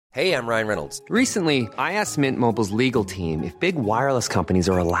Hey, I'm Ryan Reynolds. Recently, I asked Mint Mobile's legal team if big wireless companies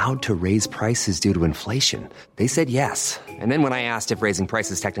are allowed to raise prices due to inflation. They said yes. And then when I asked if raising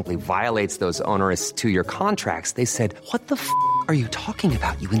prices technically violates those onerous two-year contracts, they said, "What the f*** are you talking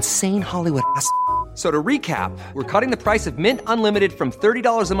about, you insane Hollywood ass?" So to recap, we're cutting the price of Mint Unlimited from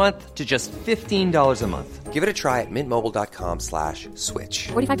 $30 a month to just $15 a month. Give it a try at mintmobile.com/switch.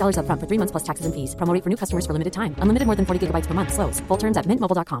 $45 up front for 3 months plus taxes and fees. Promo rate for new customers for limited time. Unlimited more than 40 gigabytes per month. Slows full terms at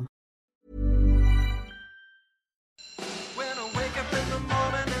mintmobile.com.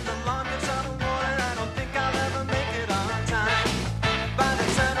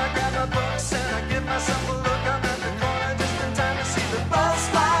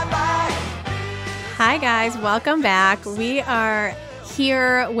 Hi guys, welcome back. We are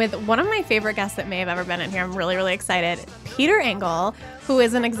here with one of my favorite guests that may have ever been in here. I'm really, really excited. Peter Engel, who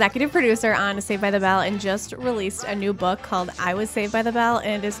is an executive producer on Saved by the Bell and just released a new book called I Was Saved by the Bell,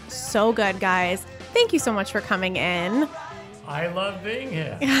 and it is so good, guys. Thank you so much for coming in. I love being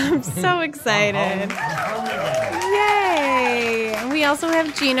here. I'm so excited. I'm home again. Yay! And we also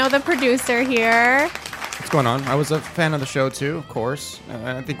have Gino, the producer, here. What's going on? I was a fan of the show too, of course. And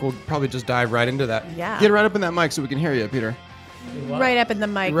I think we'll probably just dive right into that. Yeah. Get right up in that mic so we can hear you, Peter. Right up in the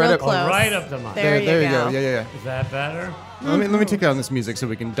mic, Right real up- close. Oh, right up the mic. There you go. Yeah. Is that better? Let me take out this music so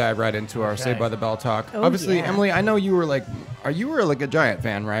we can dive right into our Saved by the Bell talk. Oh, Obviously, yeah. Emily, I know you were like a Giant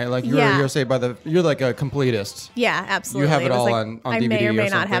fan, right? Like Yeah. you're Saved by the. You're like a completist. Yeah, absolutely. You have it was all like, on I DVD may or may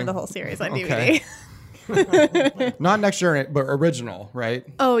or not have something? the whole series on Okay. DVD. Not next year, but original, right?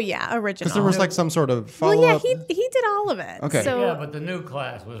 Oh yeah, original. Because there was like some sort of well, follow yeah, up. he did all of it. Okay. So Yeah, but the new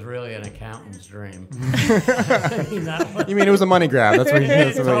class was really an accountant's dream. You mean it was a money grab? That's what you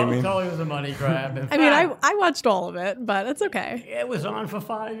mean. Totally was a money grab. In I mean, fact, I watched all of it, but it's okay. it was on for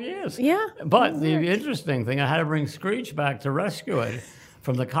 5 years. Yeah. But the interesting thing, I had to bring Screech back to rescue it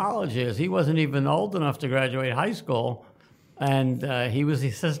from the college years. He wasn't even old enough to graduate high school, and he was the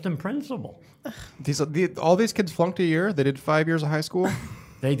assistant principal. All these kids flunked a year. They did 5 years of high school.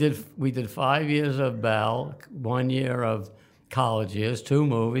 We did 5 years of Bell, 1 year of college years, 2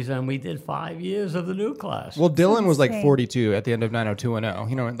 movies, and we did 5 years of the new class. Well, Dylan was like insane. 42 at the end of 90210.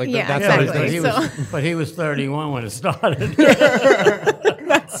 You know, like Yeah, that's exactly. how But he was 31 when it started.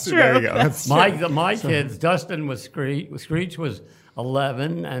 That's true. There you go. That's My kids, Dustin was Screech was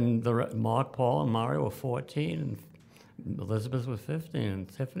 11, and Mark, Paul, and Mario were 14, and Elizabeth was 15, and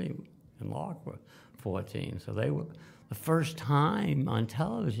Tiffany and Lark were 14. So they were the first time on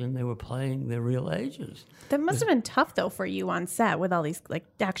television they were playing their real ages. That must have been tough though for you on set with all these like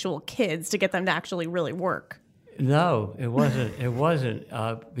actual kids to get them to actually really work. No, it wasn't. It wasn't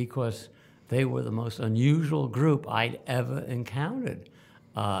because they were the most unusual group I'd ever encountered.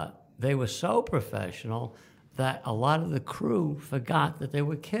 They were so professional that a lot of the crew forgot that they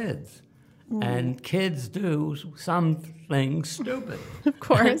were kids. And kids do some things stupid. Of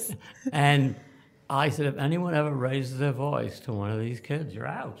course. And I said, if anyone ever raises their voice to one of these kids, you're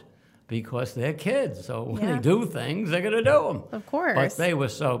out. Because they're kids. So when Yeah. they do things, they're going to do them. Of course. But they were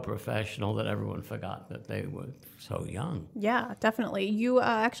so professional that everyone forgot that they were so young. Yeah, definitely. You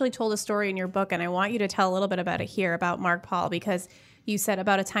actually told a story in your book, and I want you to tell a little bit about it here about Mark Paul, because you said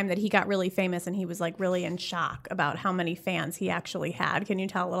about a time that he got really famous and he was like really in shock about how many fans he actually had. Can you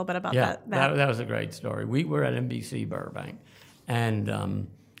tell a little bit about Yeah, that? that was a great story. We were at NBC Burbank, and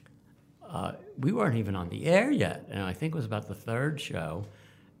we weren't even on the air yet. And I think it was about the 3rd show.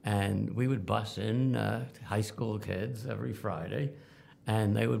 And we would bus in high school kids every Friday,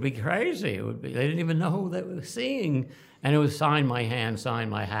 and they would be crazy. They didn't even know who they were seeing. And it was sign my hand, sign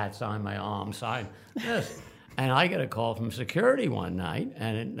my hat, sign my arm, sign this. And I get a call from security one night,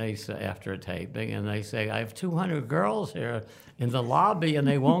 and they say, after a taping, and they say, I have 200 girls here in the lobby, and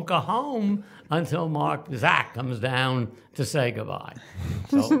they won't go home until Zach comes down to say goodbye.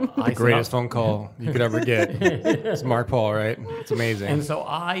 So I greatest phone call you could ever get. It's Mark Paul, right? It's amazing. And so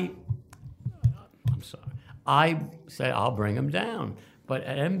I said, I'll bring him down. But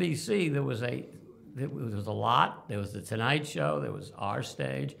at NBC, there was a lot. There was the Tonight Show, there was our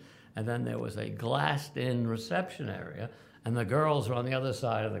stage, and then there was a glassed-in reception area, and the girls were on the other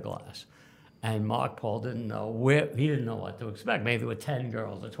side of the glass. And Mark Paul didn't know he didn't know what to expect. Maybe there were 10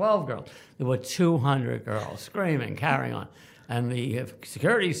 girls or 12 girls. There were 200 girls screaming, carrying on. And the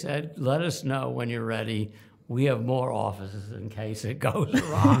security said, let us know when you're ready. We have more offices in case it goes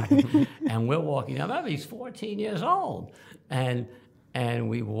awry. And we're walking down. Remember, he's 14 years old. And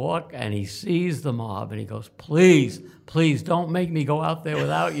we walk, and he sees the mob, and he goes, please don't make me go out there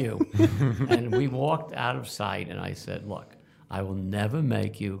without you. And we walked out of sight, and I said, look, I will never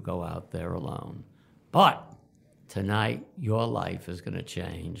make you go out there alone. But tonight your life is going to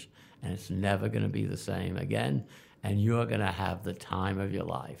change, and it's never going to be the same again, and you're going to have the time of your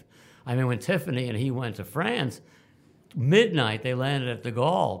life. I mean, when Tiffany and he went to France, midnight they landed at de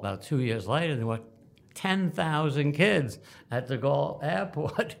Gaulle. About 2 years later, there were 10,000 kids at de Gaulle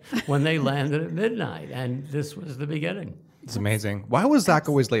airport when they landed at midnight, and this was the beginning. It's amazing. Why was Zach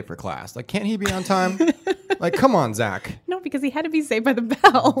always late for class? Like, can't he be on time? Like, come on, Zach. No, because he had to be Saved by the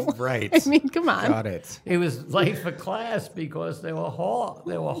Bell. Right. I mean, come on. Got it. He was late for class because they were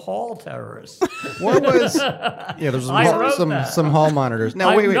hall terrorists. What was? Yeah, there's I wrote some hall monitors.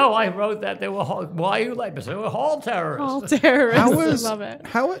 Now, wait. No, I wrote that they were hall. Why are you late? Because they were hall terrorists. All terrorists. How I love it.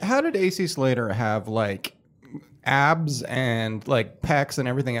 How did AC Slater have like abs and like pecs and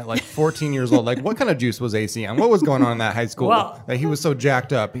everything at like 14 years old? Like, what kind of juice was AC on? What was going on in that high school that he was so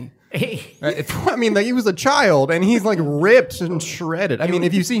jacked up? I mean, like, he was a child and he's like ripped and shredded. I mean,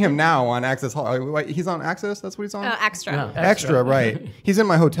 if you see him now on Access Hall, he's on Access. That's what he's on. Extra. No, Extra, right? He's in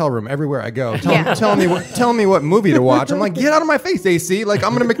my hotel room everywhere I go, telling me what movie to watch. I'm like, get out of my face, AC! Like,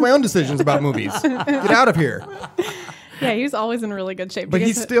 I'm gonna make my own decisions about movies. Get out of here. Yeah, he was always in really good shape. But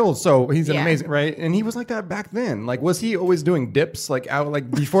he's an Yeah. amazing, right? And he was like that back then. Like, was he always doing dips like out like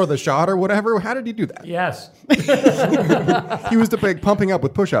before the shot or whatever? How did he do that? Yes. He was pumping up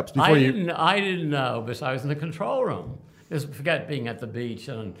with push-ups before I didn't know because I was in the control room. Forget being at the beach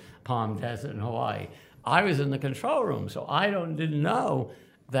on Palm Desert in Hawaii. I was in the control room, so I didn't know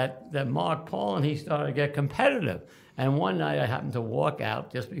that Mark Paul and he started to get competitive. And one night I happened to walk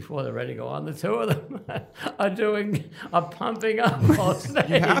out just before they're ready to go on. The two of them are pumping up on stage.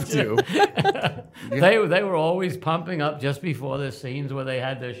 You have to. They were always pumping up just before the scenes where they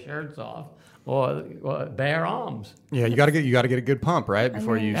had their shirts off or bare arms. Yeah, you got to get a good pump, right?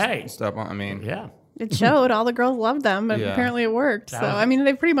 Before you step on. I mean, Yeah. It showed. All the girls loved them, and apparently it worked. I mean,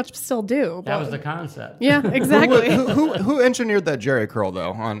 they pretty much still do. That was the concept. Yeah, exactly. who engineered that Jerry curl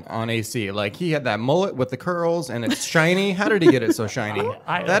though on AC? Like, he had that mullet with the curls and it's shiny. How did he get it so shiny?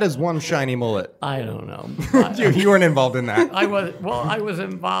 That is one shiny mullet. I don't know. You weren't involved in that. I was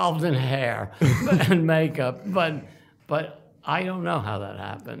involved in hair and makeup, but I don't know how that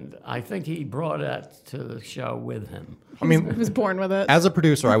happened. I think he brought that to the show with him. I mean, He was born with it. as a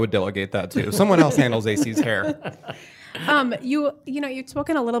producer, I would delegate that too. Someone else handles AC's hair. You've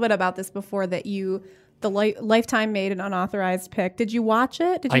spoken a little bit about this before, that Lifetime made an unauthorized pick. Did you watch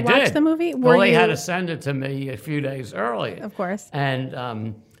it? Did you watch the movie? They had to send it to me a few days earlier. Of course.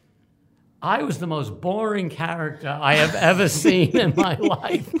 And I was the most boring character I have ever seen in my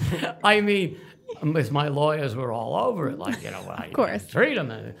life. I mean, because my lawyers were all over it, like, of course. Treat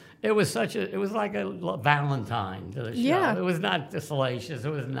them. It was like a Valentine to the show. Yeah. It was not salacious.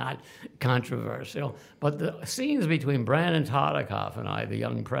 It was not controversial. But the scenes between Brandon Tartikoff and I, the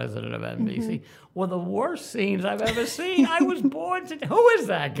young president of NBC, were the worst scenes I've ever seen. I was bored to. Who is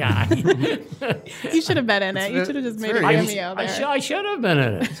that guy? You should have been in it. You should have just made a cameo there. I should have been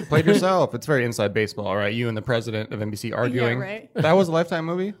in it. Played yourself. It's very inside baseball, right? You and the president of NBC arguing. Yeah, right. That was a Lifetime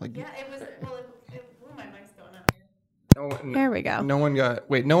movie. Like, Yeah, it was. My mic's going out here. There we go. No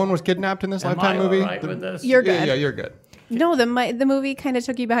one was kidnapped in this Am Lifetime I movie. all right with this? You're good. Yeah, you're good. No, the movie kind of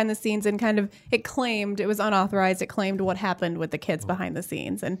took you behind the scenes and it was unauthorized. It claimed what happened with the kids behind the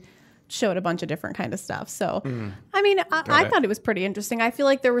scenes and showed a bunch of different kind of stuff. So, I mean, I thought it was pretty interesting. I feel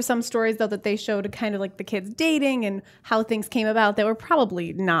like there were some stories, though, that they showed kind of like the kids dating and how things came about that were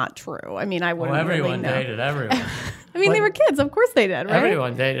probably not true. I mean, I wouldn't Everyone really know. dated everyone. I mean, they were kids. Of course they did, right?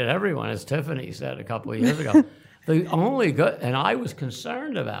 Everyone dated everyone, as Tiffany said a couple of years ago. The only good, and I was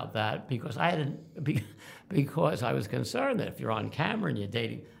concerned about that because because I was concerned that if you're on camera and you're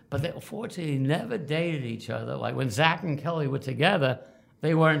dating, but they fortunately never dated each other. Like when Zach and Kelly were together,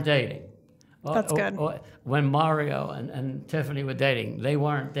 they weren't dating. That's good. When Mario and Tiffany were dating, they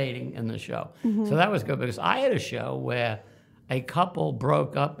weren't dating in the show. So that was good because I had a show where a couple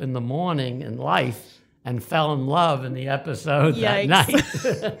broke up in the morning in life and fell in love in the episode that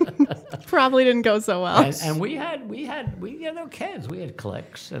night. Probably didn't go so well. And we had kids. We had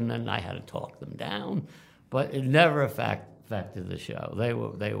cliques, and then I had to talk them down, but it never affected the show. They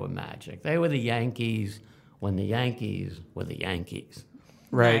were magic. They were the Yankees when the Yankees were the Yankees.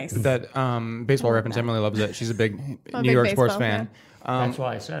 Right. Nice. That baseball reference, Emily loves it. She's a big I'm New a York big sports baseball fan. That's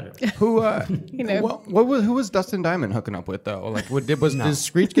why I said it. Who know. who was Dustin Diamond hooking up with though? Like, did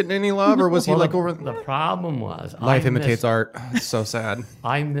Screech getting any love, or was he like over? The problem was Life imitates art. It's so sad.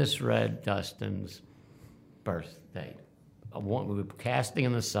 I misread Dustin's birth date. We were casting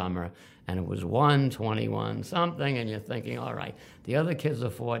in the summer, and it was 1/21 something, and you're thinking, all right, the other kids are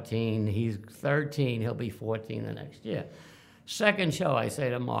 14, he's 13, he'll be 14 the next year. Second show, I say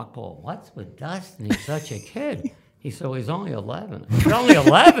to Mark Paul, what's with Dustin? He's such a kid. He said, well, he's only 11. I said, only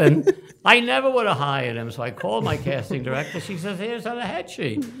 11? I never would have hired him. So I called my casting director. She says, here's on the head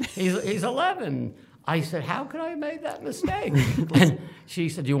sheet. He's 11. I said, how could I have made that mistake? And she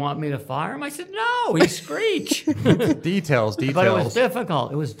said, do you want me to fire him? I said, no, he's Screech. Details. But it was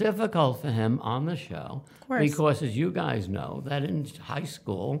difficult. It was difficult for him on the show. Of course. Because, as you guys know, that in high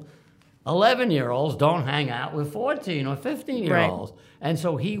school, 11-year-olds don't hang out with 14 or 15-year-olds. Right. And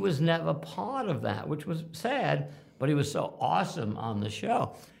so he was never part of that, which was sad, but he was so awesome on the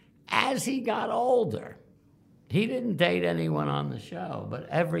show. As he got older, he didn't date anyone on the show, but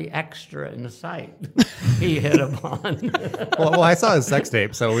every extra in the site he hit upon. well, I saw his sex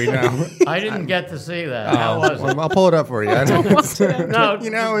tape, so we know. I didn't get to see that. How was it? I'll pull it up for you.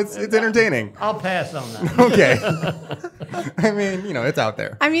 No, it's entertaining. I'll pass on that. Okay. I mean, it's out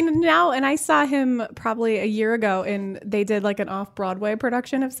there. I mean, now, and I saw him probably a year ago, and they did like an off-Broadway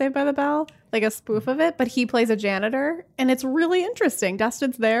production of Saved by the Bell, like a spoof of it, but he plays a janitor, and it's really interesting.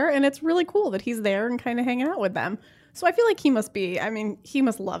 Dustin's there, and it's really cool that he's there and kind of hanging out with them. So I feel like he must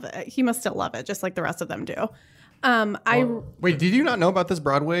love it. He must still love it, just like the rest of them do. Wait, did you not know about this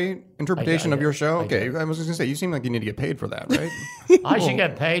Broadway interpretation of your show? Okay, I was just going to say, you seem like you need to get paid for that, right? I should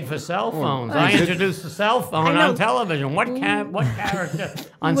get paid for cell phones. I introduced the cell phone on television. What character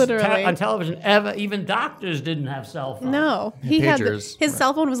on television ever? Even doctors didn't have cell phones. No, he had his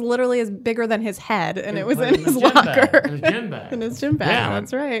cell phone was literally as bigger than his head, and it was in his locker. In his gym bag. In his gym bag. Yeah,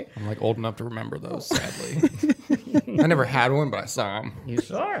 that's right. I'm like old enough to remember those, sadly. I never had one, but I saw them. You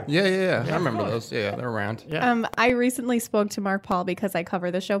saw it? Yeah. I remember those. Yeah, they're around. Yeah. I recently spoke to Mark Paul because I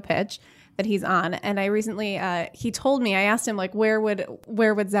cover the show Pitch that he's on, and I recently he told me, I asked him like where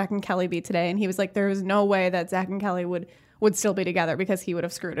would Zach and Kelly be today, and he was like, there was no way that Zach and Kelly would still be together because he would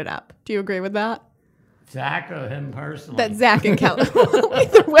have screwed it up. Do you agree with that? Zach or him personally? That Zach and Kelly.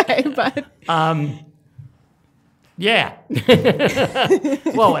 Either way, but yeah.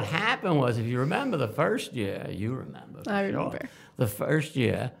 Well, what happened was, if you remember the first year, I remember. The first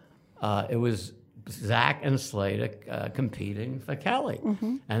year, it was Zach and Slater competing for Kelly.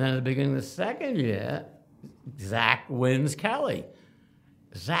 Mm-hmm. And then at the beginning of the second year, Zach wins Kelly.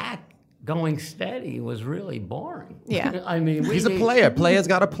 Zach going steady was really boring. Yeah. I mean, he's a player. Players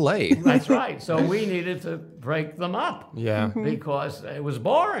got to play. That's right. So we needed to break them up. Yeah. Because it was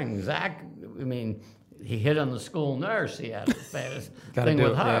boring. Zach, I mean, he hit on the school nurse. He had a thing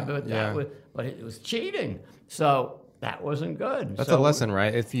with her, but it was cheating. So that wasn't good. That's a lesson,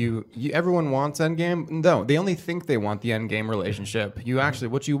 right? If everyone wants endgame. No, they only think they want the endgame relationship. You actually,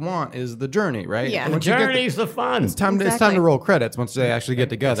 what you want is the journey, right? Yeah, the journey's the fun. It's time to roll credits once they actually get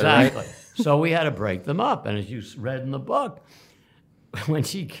together, exactly. Right? So we had to break them up, and as you read in the book, when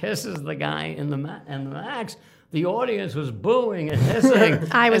she kisses the guy in the Max, the audience was booing and hissing,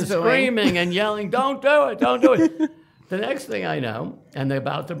 and screaming and yelling, "Don't do it! Don't do it!" The next thing I know, and they're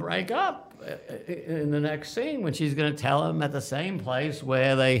about to break up. In the next scene, when she's going to tell him at the same place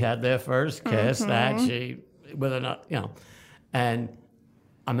where they had their first kiss, that and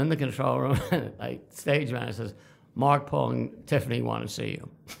I'm in the control room, and stage manager says, Mark, Paul, and Tiffany want to see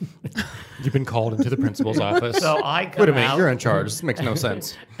you. You've been called into the principal's office. So I come Wait a minute, out, you're in charge. This makes no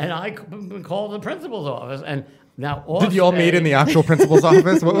sense. And I've been called to the principal's office, and now did you all meet in the actual principal's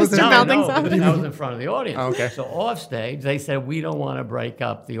office? What was it? No, that was in front of the audience. Oh, okay. So off stage, they said, we don't want to break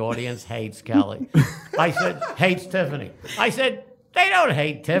up. The audience hates Kelly. I said, hates Tiffany. I said, they don't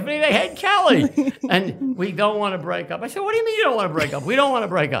hate Tiffany. They hate Kelly. And we don't want to break up. I said, what do you mean you don't want to break up? We don't want to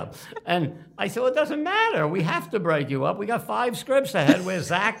break up. And I said, well, it doesn't matter. We have to break you up. We got 5 scripts ahead where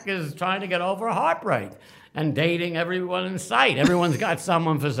Zach is trying to get over a heartbreak and dating everyone in sight. Everyone's got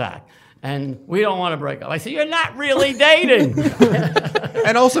someone for Zach. And we don't want to break up. I said, you're not really dating.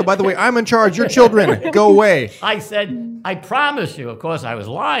 And also, by the way, I'm in charge. Your children, go away. I said, I promise you. Of course, I was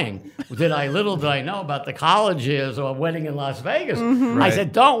lying. Little did I know about the college years or wedding in Las Vegas. Mm-hmm. Right. I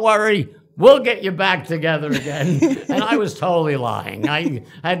said, don't worry. We'll get you back together again. And I was totally lying. I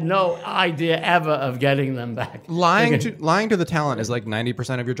had no idea ever of getting them back. Lying to the talent is like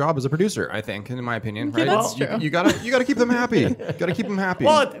 90% of your job as a producer, I think, in my opinion. Right? Yeah, that's true. You gotta keep them happy. You gotta keep them happy.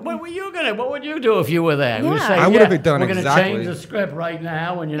 Well, what would you do if you were there? Yeah. Say, I would have done we're exactly. We're going to change the script right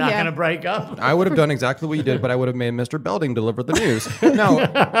now, and you're not going to break up. I would have done exactly what you did, but I would have made Mr. Belding deliver the news. No,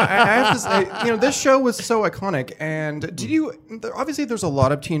 I have to say, this show was so iconic. And obviously there's a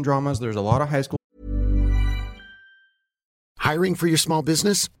lot of teen dramas. There's a lot of high school. Hiring for your small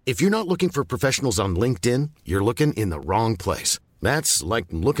business? If you're not looking for professionals on LinkedIn, you're looking in the wrong place. That's like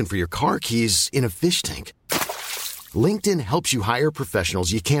looking for your car keys in a fish tank. LinkedIn helps you hire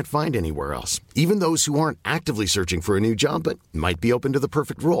professionals you can't find anywhere else, even those who aren't actively searching for a new job but might be open to the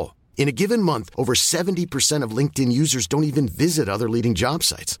perfect role. In a given month, over 70% of LinkedIn users don't even visit other leading job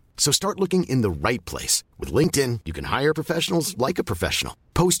sites. So start looking in the right place. With LinkedIn, you can hire professionals like a professional.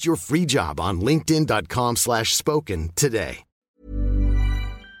 Post your free job on linkedin.com/spoken today.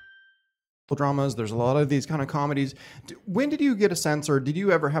 Dramas, there's a lot of these kind of comedies. When did you get a sense, or did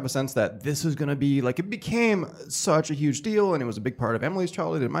you ever have a sense that this was going to be like, it became such a huge deal and it was a big part of Emily's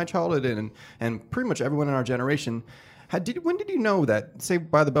childhood and my childhood and pretty much everyone in our generation? When did you know that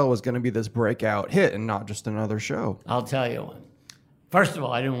Saved by the Bell was going to be this breakout hit and not just another show? I'll tell you when. First of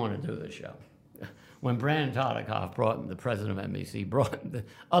all, I didn't want to do this show. When Brandon Todikoff, the president of NBC, brought the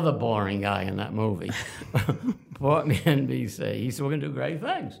other boring guy in that movie, brought me NBC, he said, we're going to do great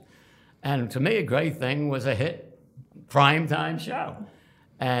things. And to me, a great thing was a hit primetime show.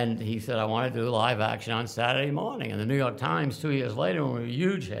 And he said, I want to do live action on Saturday morning. And the New York Times, 2 years later, were a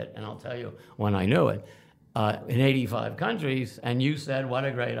huge hit, and I'll tell you when I knew it, in 85 countries, and you said, what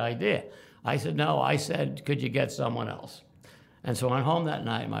a great idea. I said, no. I said, could you get someone else? And so I went home that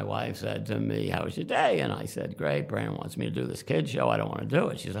night, my wife said to me, how was your day? And I said, great, Brandon wants me to do this kid show. I don't want to do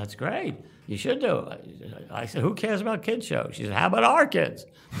it. She said, that's great. You should do it. I said, who cares about kid shows? She said, how about our kids?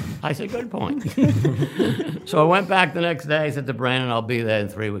 I said, good point. So I went back the next day, I said to Brandon, I'll be there in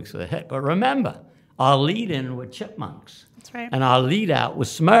 3 weeks for the hit. But remember, our lead-in were chipmunks. That's right. And our lead-out was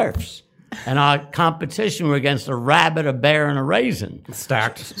Smurfs. And our competition were against a rabbit, a bear, and a raisin.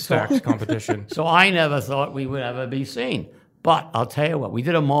 Stacked competition. So I never thought we would ever be seen. But I'll tell you what, we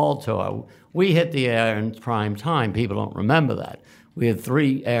did a mall tour. We hit the air in prime time. People don't remember that. We had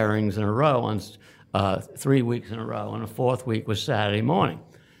 3 airings in a row, on 3 weeks in a row, and the 4th week was Saturday morning.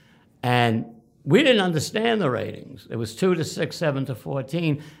 And we didn't understand the ratings. It was 2 to 6, 7 to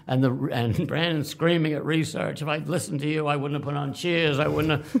 14, and Brandon screaming at research. If I'd listened to you, I wouldn't have put on Cheers. I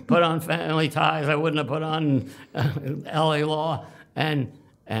wouldn't have put on Family Ties. I wouldn't have put on L.A. Law. And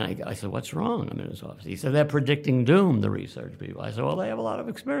I said, what's wrong? I'm in his office. He said, they're predicting doom, the research people. I said, well, they have a lot of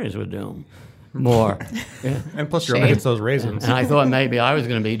experience with doom. More. Yeah. And plus you're up against those raisins. And I thought maybe I was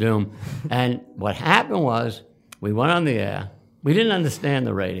going to be doom. And what happened was we went on the air. We didn't understand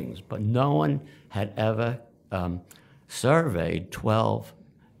the ratings, but no one had ever surveyed 12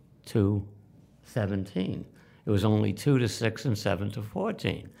 to 17. It was only 2 to 6 and 7 to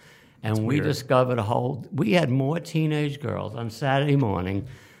 14. And we discovered we had more teenage girls on Saturday morning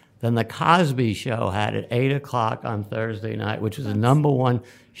than the Cosby Show had at 8 o'clock on Thursday night, which was the #1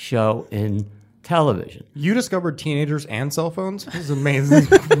 show in television. You discovered teenagers and cell phones? This is amazing.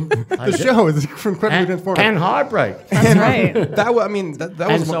 The show is incredibly informative. And heartbreak. That's right. That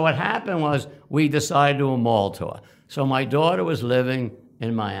was. So what happened was we decided to do a mall tour. So my daughter was living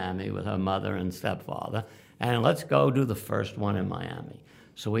in Miami with her mother and stepfather, and let's go do the first one in Miami.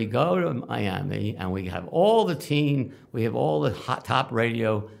 So we go to Miami, and we have all the top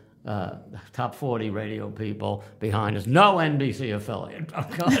radio, top 40 radio people behind us. No NBC affiliate, of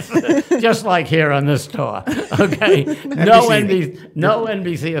course, just like here on this tour. Okay, no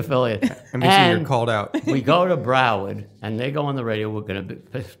NBC affiliate. NBC, you're called out. We go to Broward, and they go on the radio. We're going to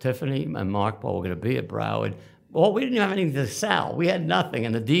be Tiffany and Mark Paul. We're going to be at Broward. Well, we didn't have anything to sell. We had nothing,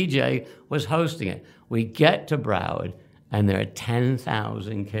 and the DJ was hosting it. We get to Broward, and there are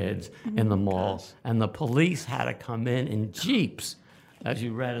 10,000 kids in the mall, and the police had to come in Jeeps, as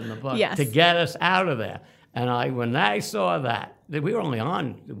you read in the book, yes, to get us out of there. And when I saw that, we were only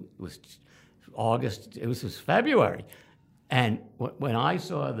on, it was August, it was February. And when I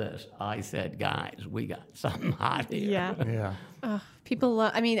saw this, I said, guys, we got something hot here. Yeah. People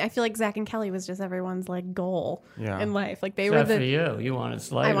love, I feel like Zach and Kelly was just everyone's like goal in life. Like they Except were for you wanted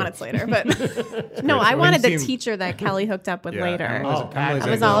Slater. I wanted Slater, but no, I wanted the teacher that Kelly hooked up with later. I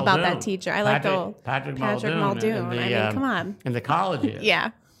was all about that teacher. I like Patrick Muldoon. Come on. In the college years.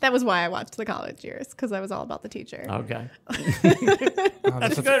 Yeah. That was why I watched the college years, because I was all about the teacher. Okay.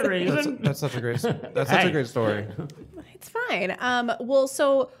 That's a good reason. That's such a great story. It's fine. Well,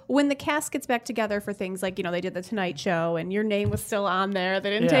 so when the cast gets back together for things like, they did the Tonight Show and your name was still on there.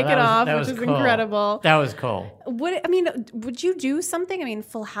 They didn't take it off, which is cool. incredible. That was cool. Would you do something?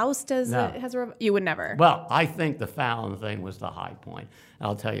 Full House you would never. Well, I think the Fallon thing was the high point.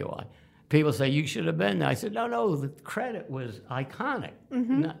 I'll tell you why. People say, you should have been there. I said, no, the credit was iconic,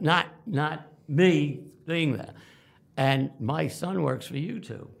 not me being there. And my son works for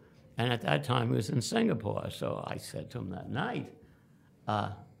YouTube. And at that time, he was in Singapore. So I said to him that night,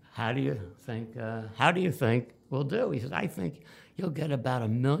 how do you think we'll do? He said, I think you'll get about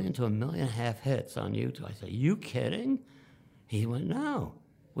 1 million to 1.5 million hits on YouTube. I said, are you kidding? He went, no.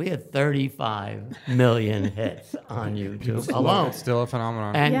 We had 35 million hits on YouTube alone. It's still a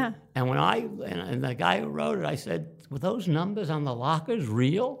phenomenon. And when and the guy who wrote it, I said, "Were those numbers on the lockers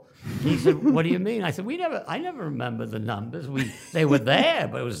real?" He said, "What do you mean?" I said, I never remember the numbers. They were there,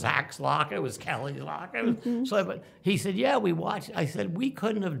 but it was Zach's locker, it was Kelly's locker. But he said, "Yeah, we watched." I said, "We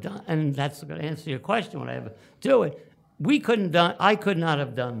couldn't have done," and that's going to answer your question when I ever do it. I could not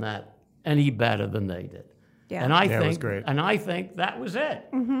have done that any better than they did. Yeah. And I it think, was great. And I think that was it.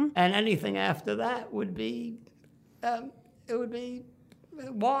 And anything after that would be, it would be,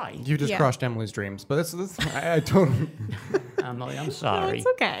 why? You just crushed Emily's dreams, but I totally. Emily, I'm sorry. No, it's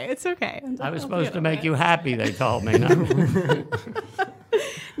okay. It's okay. I was supposed to make you happy, they told me. No.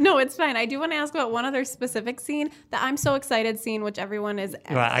 No, it's fine. I do want to ask about one other specific scene that I'm so excited seeing, which everyone is.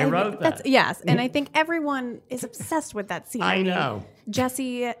 Right, I wrote that. Yes, and I think everyone is obsessed with that scene. I know.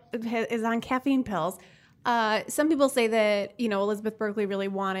 Jesse is on caffeine pills. Some people say that, Elizabeth Berkley really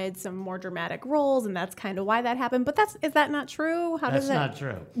wanted some more dramatic roles, and that's kind of why that happened. But is that not true? That's not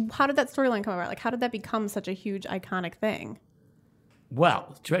true. How did that storyline come about? Like, how did that become such a huge, iconic thing?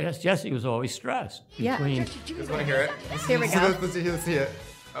 Well, Jesse was always stressed. Yeah. You guys want to hear it? Here we go. Let's see it.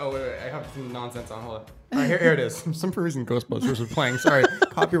 Oh, wait, I have some nonsense on. Hold on. All right, here it is. Some reason Ghostbusters was playing. Sorry,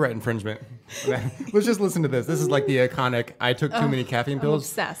 copyright infringement. Okay. Let's just listen to this. This is like the iconic I took too many caffeine pills.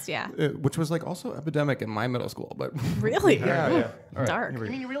 Obsessed, yeah. Which was like also epidemic in my middle school, but Really? yeah. All right, Dark. here we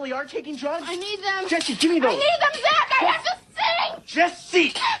go. You mean you really are taking drugs? I need them. Jesse, give me those. I need them, Zach. I have to sing.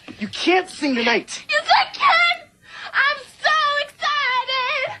 Jesse, you can't sing tonight. Yes, I can. I'm so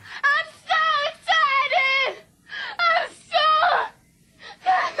excited. I'm so excited. I'm so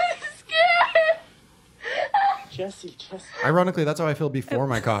scared. Jesse. Ironically, that's how I feel before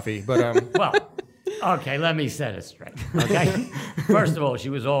my coffee. But Well, okay, let me set it straight. Okay, first of all, she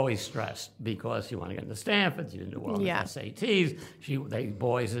was always stressed because she wanted to get into Stanford. She didn't do well in the SATs.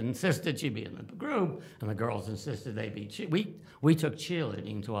 Boys insisted she be in the group, and the girls insisted they be. We took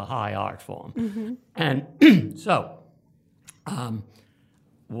cheerleading to a high art form, and so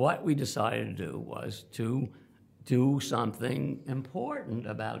what we decided to do was to do something important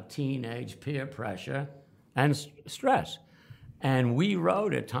about teenage peer pressure and stress. And we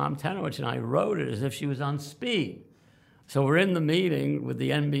wrote it, Tom Tenowich and I wrote it as if she was on speed. So we're in the meeting with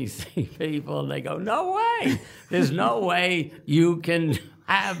the NBC people, and they go, "No way! There's no way you can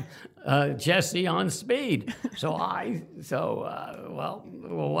have Jesse on speed." Well,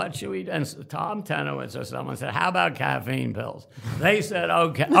 what should we do? And so Tom Tenowich or someone said, "How about caffeine pills?" They said,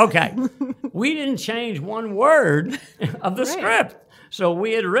 okay. We didn't change one word of the script. So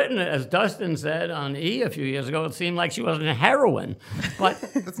we had written it, as Dustin said on E! A few years ago, it seemed like she was on heroin. But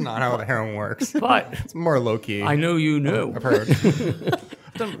that's not how the heroin works. But it's more low-key. I knew you knew. I've heard.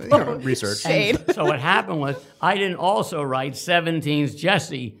 Done, research. Shade. So what happened was I didn't also write 17's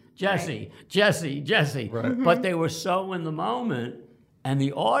Jesse. Right. But they were so in the moment, and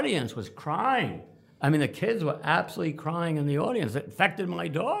the audience was crying. I mean, the kids were absolutely crying in the audience. It affected my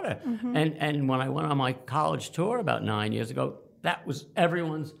daughter. And when I went on my college tour about 9 years ago, that was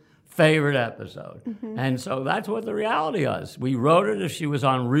everyone's favorite episode. And so that's what the reality was. We wrote it as she was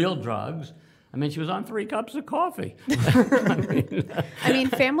on real drugs. I mean, she was on 3 cups of coffee. I mean,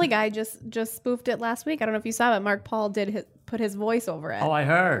 Family Guy just spoofed it last week. I don't know if you saw it. Mark Paul put his voice over it. Oh, I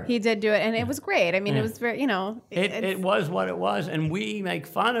heard. He did do it, and it was great. I mean, it was very, It was what it was, and we make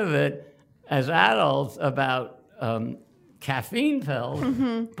fun of it as adults about caffeine pills,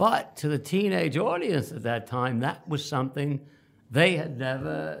 but to the teenage audience at that time, that was something they had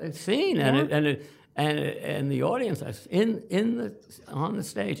never seen, and the audience on the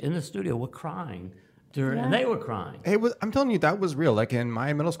stage in the studio were crying and they were crying. I'm telling you, that was real. Like in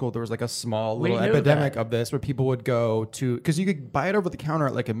my middle school, there was like a small little knew epidemic that. of this where people would go to, because you could buy it over the counter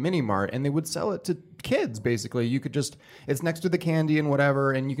at like a mini mart, and they would sell it to kids. Basically, you could it's next to the candy and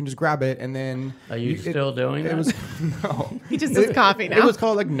whatever, and you can just grab it, and then Are you still doing that? It was no. He just does coffee now. It was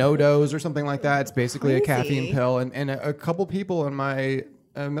called like No-Dose or something like that. It's basically a Crazy. caffeine pill, and a couple people in my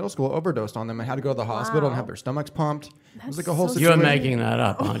middle school overdosed on them and had to go to the hospital and have their stomachs pumped. It was like a whole so situation. You're making that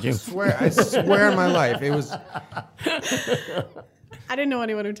up, aren't you? I swear on my life, it was. I didn't know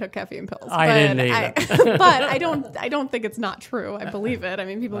anyone who took caffeine pills. I didn't either. But I don't think it's not true. I believe it. I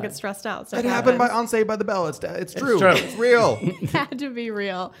mean, people get stressed out. So It happened on Saved by the Bell. It's true. true. It's real. It had to be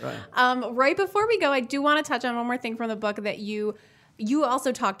real. Right before we go, I do want to touch on one more thing from the book that you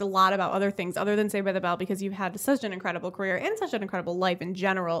also talked a lot about other things other than Saved by the Bell, because you've had such an incredible career and such an incredible life in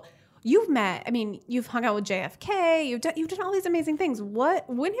general. You've hung out with JFK. You've done all these amazing things.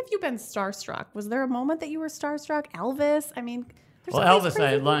 When have you been starstruck? Was there a moment that you were starstruck? Elvis? I mean, Well, all these Elvis I had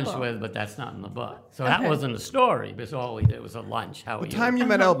crazy lunch people. with, but that's not in the book. So that wasn't a story, because all we did was a lunch. How The are you? time you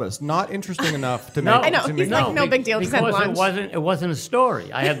met Elvis, not interesting enough to No, make. I know, to he's make like, no big deal, just had because lunch. it wasn't a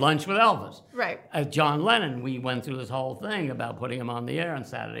story. I had lunch with Elvis. Right. John Lennon, we went through this whole thing about putting him on the air on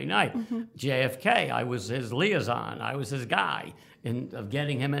Saturday night. JFK, I was his liaison. I was his guy of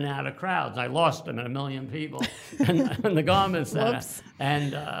getting him in and out of crowds. I lost him in 1 million people in the Garment Center. Whoops.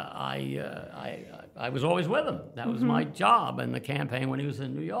 And I was always with him. That was my job in the campaign when he was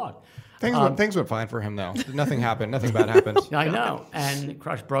in New York. Things went fine for him though. Nothing happened. Nothing bad happened. I know. And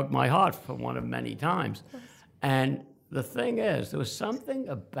Crush broke my heart for one of many times. And the thing is, there was something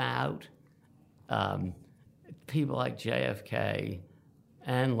about people like JFK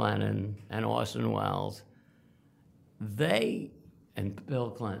and Lennon and Orson Welles. And Bill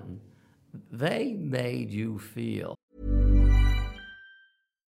Clinton, they made you feel.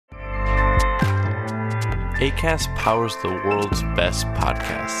 Acast powers the world's best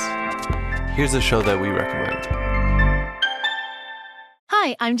podcasts. Here's a show that we recommend.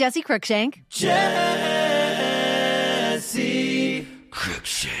 Hi, I'm Jessie Cruikshank. Jessie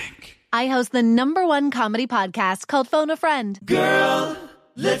Cruikshank. I host the #1 comedy podcast called Phone a Friend. Girl,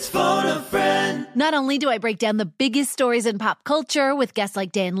 let's phone a friend. Not only do I break down the biggest stories in pop culture with guests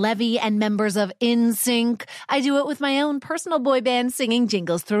like Dan Levy and members of NSYNC, I do it with my own personal boy band singing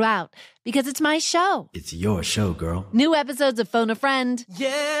jingles throughout. Because it's my show. It's your show, girl. New episodes of Phone a Friend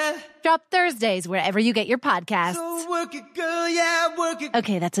Yeah. drop Thursdays wherever you get your podcasts. So work it, girl, yeah, work it.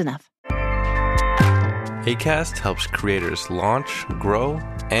 Okay, that's enough. Acast helps creators launch, grow,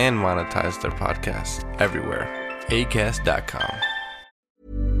 and monetize their podcasts everywhere. Acast.com.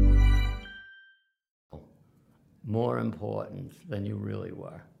 More important than you really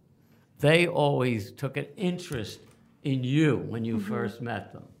were. They always took an interest in you when you first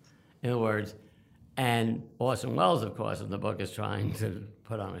met them. In other words, and Orson Welles, of course, in the book is trying to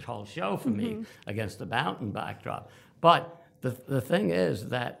put on a whole show for me against the mountain backdrop. But the thing is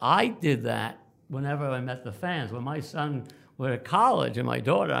that I did that whenever I met the fans. When my son was at college and my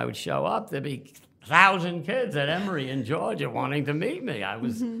daughter, I would show up, there'd be 1,000 kids at Emory in Georgia wanting to meet me. I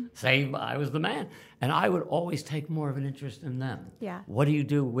was I was the man. And I would always take more of an interest in them. Yeah. What do you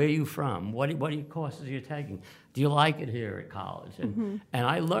do? Where are you from? What are your courses you're taking? Do you like it here at college? And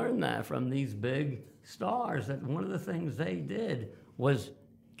I learned that from these big stars, that one of the things they did was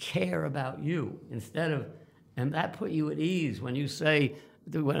care about you instead of, and that put you at ease when you say,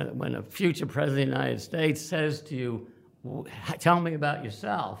 when a future president of the United States says to you, tell me about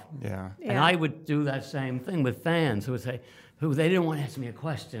yourself. Yeah. And I would do that same thing with fans who would say, they didn't want to ask me a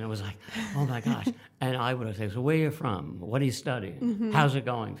question. It was like, oh my gosh. And I would say, so where are you from? What are you studying? How's it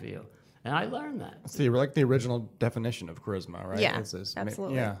going for you? And I learned that. So you're like the original definition of charisma, right? Yeah,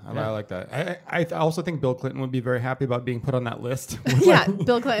 absolutely. Yeah, I like that. I also think Bill Clinton would be very happy about being put on that list. Yeah,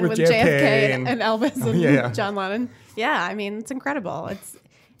 Bill Clinton with JFK and Elvis and John John Lennon. Yeah, I mean, it's incrable.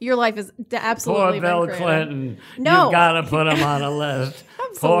 Your life is absolutely Poor Bill been created. Clinton. No. You've got to put him on a list.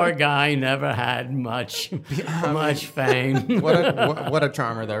 Poor guy never had much fame. What a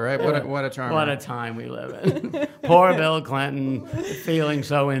charmer there, right? What a charmer. What a time we live in. Poor Bill Clinton feeling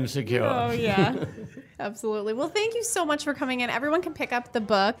so insecure. Oh, yeah. Absolutely. Well, thank you so much for coming in. Everyone can pick up the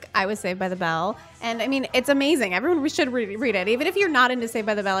book, I Was Saved by the Bell. And I mean, it's amazing. Everyone should read it. Even if you're not into Saved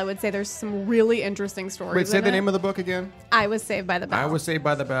by the Bell, I would say there's some really interesting stories. Wait, say in the it. name of the book again. I Was Saved by the Bell. I Was Saved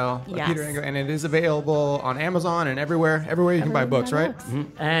by the Bell. By Yes. Peter Engel, and it is available on Amazon and everywhere you can buy books, right?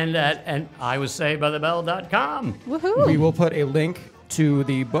 And I was savedbythebell.com. Woohoo. We will put a link to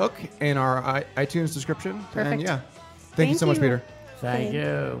the book in our iTunes description. Perfect. And yeah, thank you so much, Peter. Thank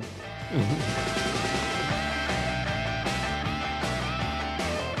you.